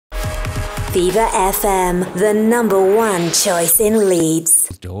Fever FM, the #1 choice in Leeds.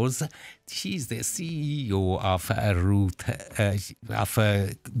 Doors. She's the CEO of Ruth,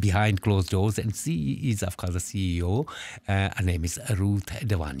 Behind Closed Doors, and she is, of course, the CEO. Her name is Ruth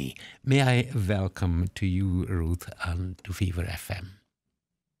Davany. May I welcome to you, Ruth, to Fever FM.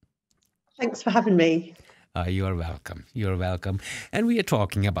 Thanks for having me. You're welcome. You're welcome. And we are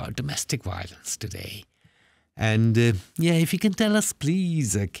talking about domestic violence today. And if you can tell us,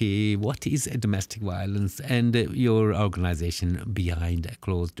 please, okay, what is domestic violence and your organization Behind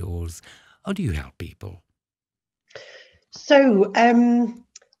Closed Doors? How do you help people? So,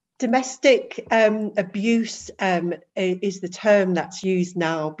 domestic abuse is the term that's used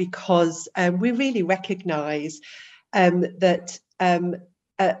now because we really recognise that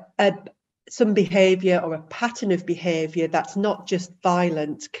some behaviour or a pattern of behaviour that's not just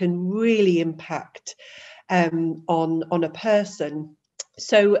violent can really impact on a person.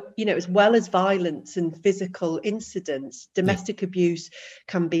 So, as well as violence and physical incidents, domestic abuse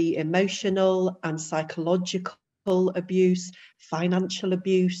can be emotional and psychological abuse, financial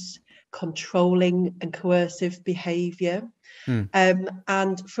abuse, controlling and coercive behaviour.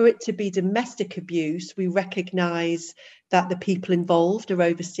 And for it to be domestic abuse, we recognise that the people involved are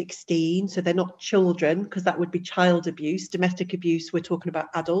over 16, so they're not children, because that would be child abuse. Domestic abuse, we're talking about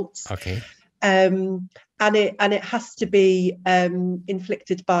adults. Okay. And it has to be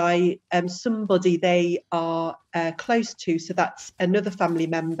inflicted by somebody they are close to. So that's another family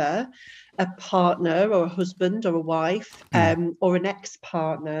member, a partner or a husband or a wife, or an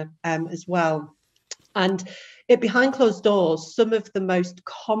ex-partner as well. And behind closed doors, some of the most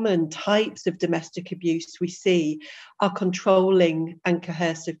common types of domestic abuse we see are controlling and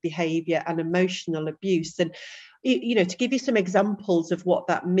coercive behaviour and emotional abuse. And to give you some examples of what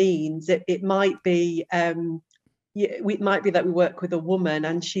that means, it might be it might be that we work with a woman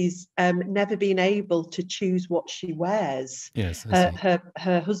and she's never been able to choose what she wears. Yes,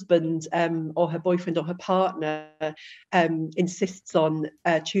 her husband or her boyfriend or her partner insists on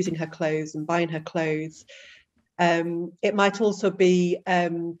choosing her clothes and buying her clothes. It might also be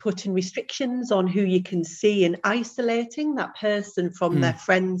putting restrictions on who you can see and isolating that person from their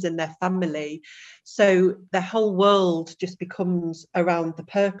friends and their family. So the whole world just becomes around the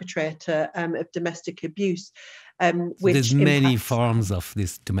perpetrator of domestic abuse. Which there's many forms of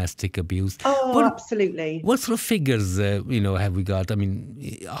this domestic abuse. Oh, absolutely. What sort of figures, have we got? I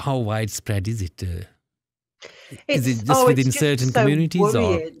mean, how widespread is it? Is it just within certain communities?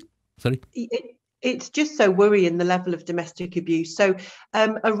 Worrying. Sorry? It's just so worrying, the level of domestic abuse. So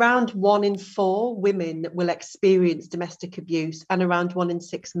around 1 in 4 women will experience domestic abuse, and around 1 in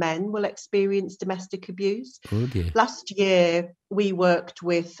 6 men will experience domestic abuse. Good, yeah. Last year, we worked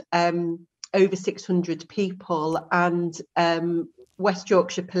with over 600 people, and West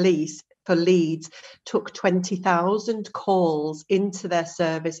Yorkshire Police for Leeds took 20,000 calls into their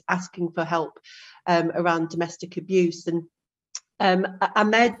service asking for help around domestic abuse. And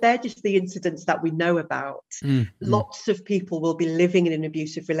they're just the incidents that we know about. Lots of people will be living in an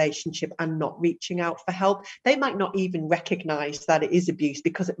abusive relationship and not reaching out for help. They might not even recognise that it is abuse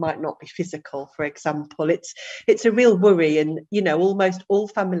because it might not be physical, for example. It's a real worry. And, almost all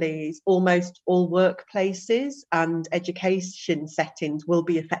families, almost all workplaces and education settings will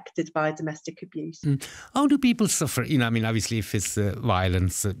be affected by domestic abuse. How do people suffer? Obviously, if it's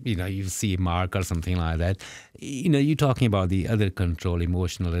violence, you see a mark or something like that. You're talking about the other control,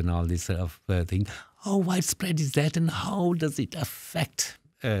 emotional and all this sort of thing. How widespread is that, and how does it affect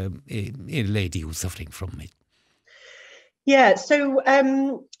a lady who's suffering from it? Yeah, so,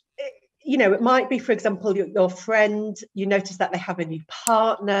 it might be, for example, your friend, you notice that they have a new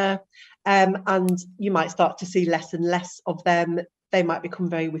partner, and you might start to see less and less of them. They might become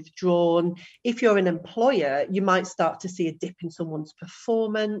very withdrawn. If you're an employer, you might start to see a dip in someone's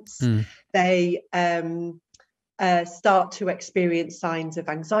performance. They start to experience signs of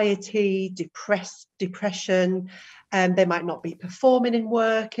anxiety, depression, and they might not be performing in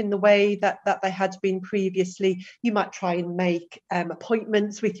work in the way that they had been previously. You might try and make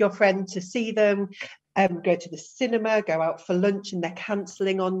appointments with your friend to see them, go to the cinema, go out for lunch, and they're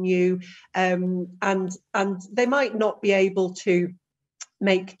cancelling on you, and they might not be able to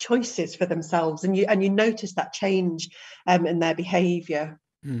make choices for themselves, and you notice that change in their behaviour.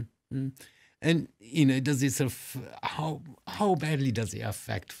 And does it sort of how badly does it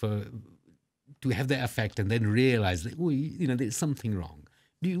affect to have the effect and then realize that there's something wrong?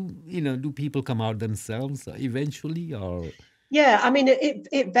 Do people come out themselves eventually, or Yeah, I mean,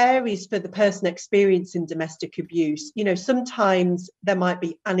 it varies for the person experiencing domestic abuse. You know, sometimes there might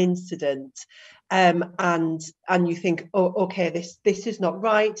be an incident, and you think, oh, okay, this is not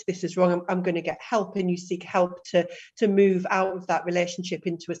right, this is wrong. I'm going to get help, and you seek help to move out of that relationship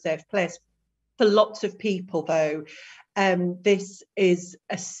into a safe place. For lots of people, though, this is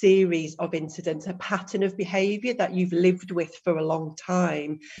a series of incidents, a pattern of behaviour that you've lived with for a long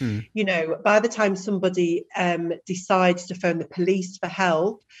time. You know, by the time somebody decides to phone the police for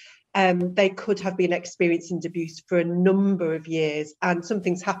help, they could have been experiencing abuse for a number of years, and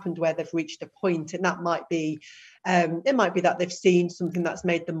something's happened where they've reached a point, and that might be it might be that they've seen something that's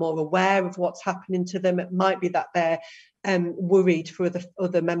made them more aware of what's happening to them. It might be that they're worried for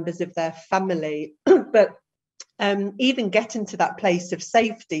other members of their family. But even getting to that place of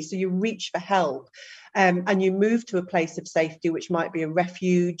safety, so you reach for help, and you move to a place of safety, which might be a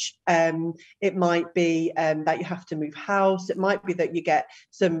refuge. It might be that you have to move house. It might be that you get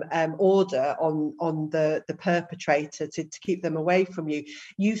some order on the perpetrator to keep them away from you.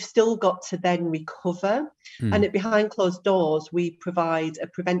 You've still got to then recover. And at Behind Closed Doors, we provide a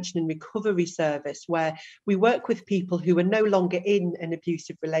prevention and recovery service where we work with people who are no longer in an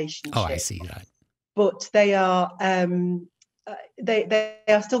abusive relationship. Oh, I see, right. But they are they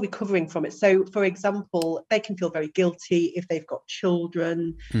are still recovering from it. So, for example, they can feel very guilty if they've got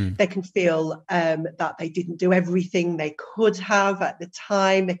children. They can feel that they didn't do everything they could have at the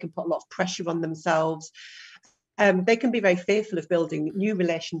time. They can put a lot of pressure on themselves. They can be very fearful of building new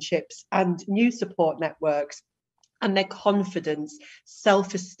relationships and new support networks, and their confidence,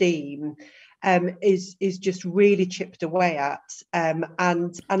 self-esteem is just really chipped away at,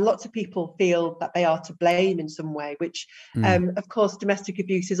 and lots of people feel that they are to blame in some way, which of course domestic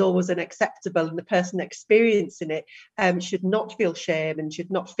abuse is always unacceptable, and the person experiencing it should not feel shame and should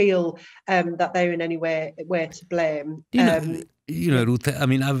not feel that they're in any way to blame. Ruth, I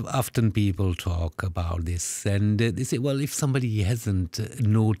mean, I've often people talk about this, and they say, well, if somebody hasn't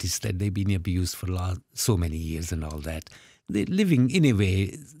noticed that they've been abused for so many years and all that, they're living in a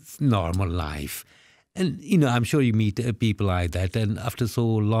way normal life. And, I'm sure you meet people like that, and after so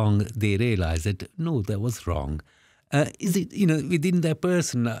long, they realize that, no, that was wrong. Is it, within that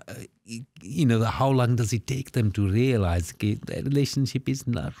person, how long does it take them to realize that relationship is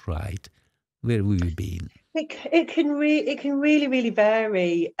not right? Where have we been? It can really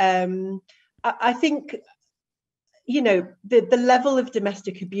vary. I think, the level of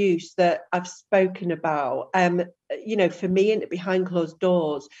domestic abuse that I've spoken about, for me and Behind Closed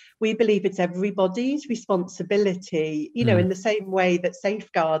Doors, we believe it's everybody's responsibility, in the same way that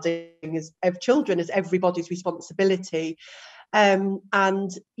safeguarding of children is everybody's responsibility. And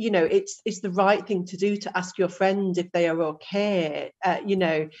it's the right thing to do to ask your friend if they are okay.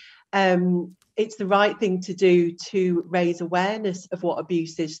 It's the right thing to do to raise awareness of what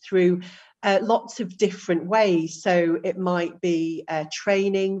abuse is through lots of different ways. So it might be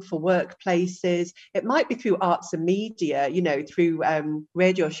training for workplaces. It might be through arts and media, through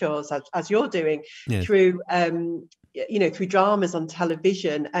radio shows as you're doing, yes. Through through dramas on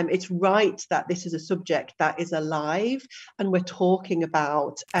television. It's right that this is a subject that is alive and we're talking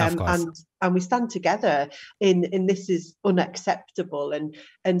about, and we stand together in this is unacceptable,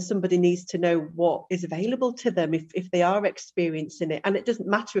 and somebody needs to know what is available to them if they are experiencing it. And it doesn't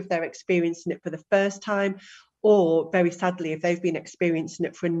matter if they're experiencing it for the first time, or very sadly, if they've been experiencing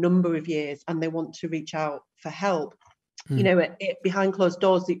it for a number of years and they want to reach out for help. Behind Closed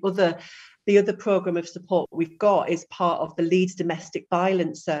Doors, the other programme of support we've got is part of the Leeds Domestic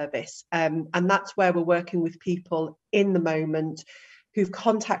Violence Service. And that's where we're working with people in the moment who've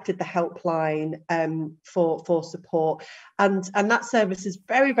contacted the helpline for support. And that service is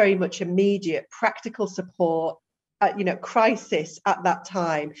very, very much immediate, practical support, crisis at that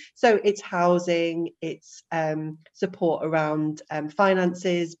time. So it's housing, it's support around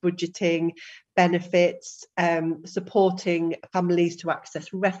finances, budgeting, benefits, supporting families to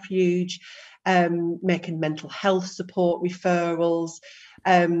access refuge, making mental health support referrals.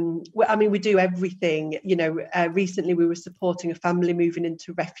 We do everything. Recently we were supporting a family moving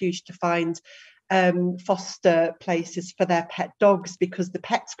into refuge to find foster places for their pet dogs because the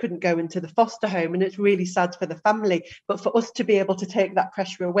pets couldn't go into the foster home, and it's really sad for the family. But for us to be able to take that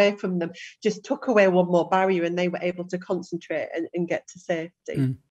pressure away from them just took away one more barrier, and they were able to concentrate and get to safety.